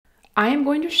I am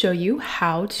going to show you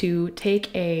how to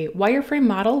take a wireframe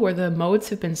model where the modes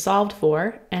have been solved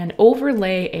for and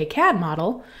overlay a CAD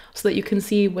model so that you can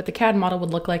see what the CAD model would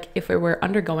look like if it were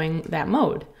undergoing that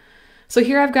mode. So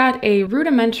here I've got a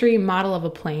rudimentary model of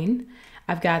a plane.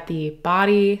 I've got the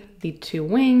body, the two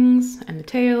wings, and the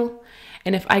tail.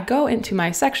 And if I go into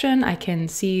my section, I can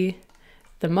see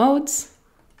the modes.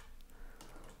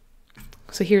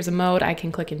 So here's a mode I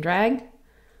can click and drag.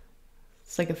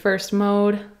 It's like the first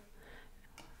mode.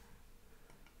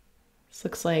 This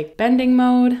looks like bending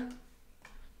mode. And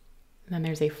then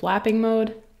there's a flapping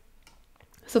mode.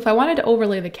 So if I wanted to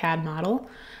overlay the CAD model,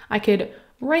 I could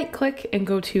right click and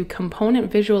go to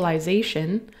component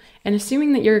visualization. And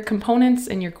assuming that your components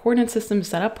and your coordinate system is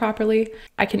set up properly,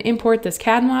 I can import this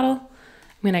CAD model.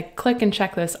 I'm going to click and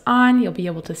check this on. You'll be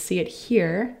able to see it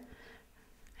here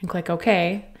and click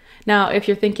OK. Now, if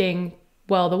you're thinking,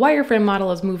 well, the wireframe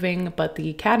model is moving, but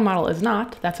the CAD model is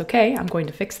not, that's okay. I'm going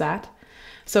to fix that.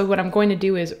 So what I'm going to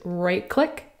do is right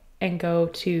click and go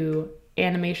to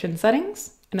animation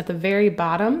settings. And at the very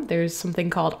bottom, there's something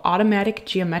called automatic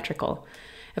geometrical.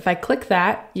 If I click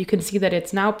that, you can see that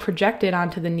it's now projected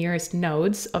onto the nearest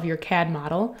nodes of your CAD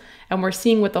model. And we're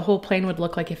seeing what the whole plane would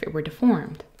look like if it were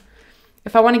deformed.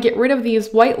 If I want to get rid of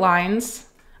these white lines,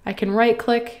 I can right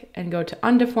click and go to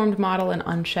undeformed model and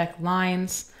uncheck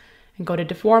lines and go to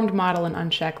deformed model and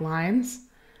uncheck lines.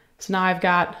 So now I've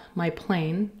got my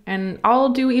plane, and I'll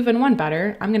do even one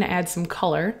better. I'm going to add some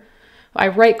color. I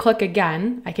right click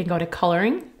again, I can go to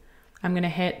coloring. I'm going to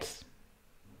hit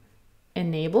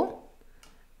enable.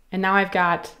 And now I've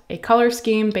got a color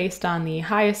scheme based on the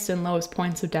highest and lowest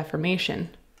points of deformation.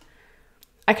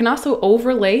 I can also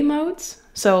overlay modes.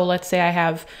 So let's say I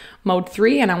have mode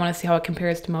 3 and I want to see how it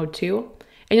compares to mode 2.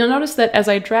 And you'll notice that as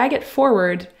I drag it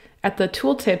forward, at the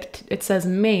tooltip, it says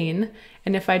main,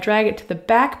 and if I drag it to the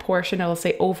back portion, it'll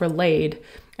say overlaid,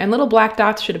 and little black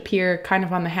dots should appear kind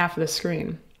of on the half of the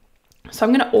screen. So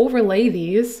I'm going to overlay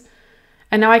these,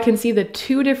 and now I can see the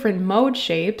two different mode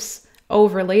shapes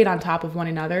overlaid on top of one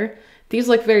another. These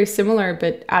look very similar,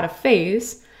 but out of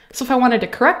phase. So if I wanted to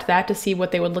correct that to see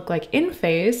what they would look like in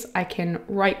phase, I can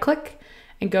right-click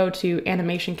and go to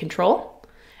animation control,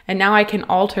 and now I can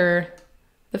alter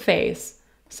the phase.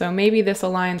 So maybe this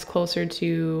aligns closer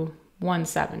to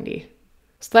 170.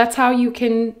 So that's how you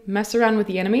can mess around with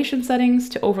the animation settings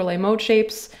to overlay mode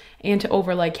shapes and to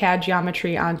overlay CAD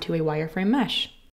geometry onto a wireframe mesh.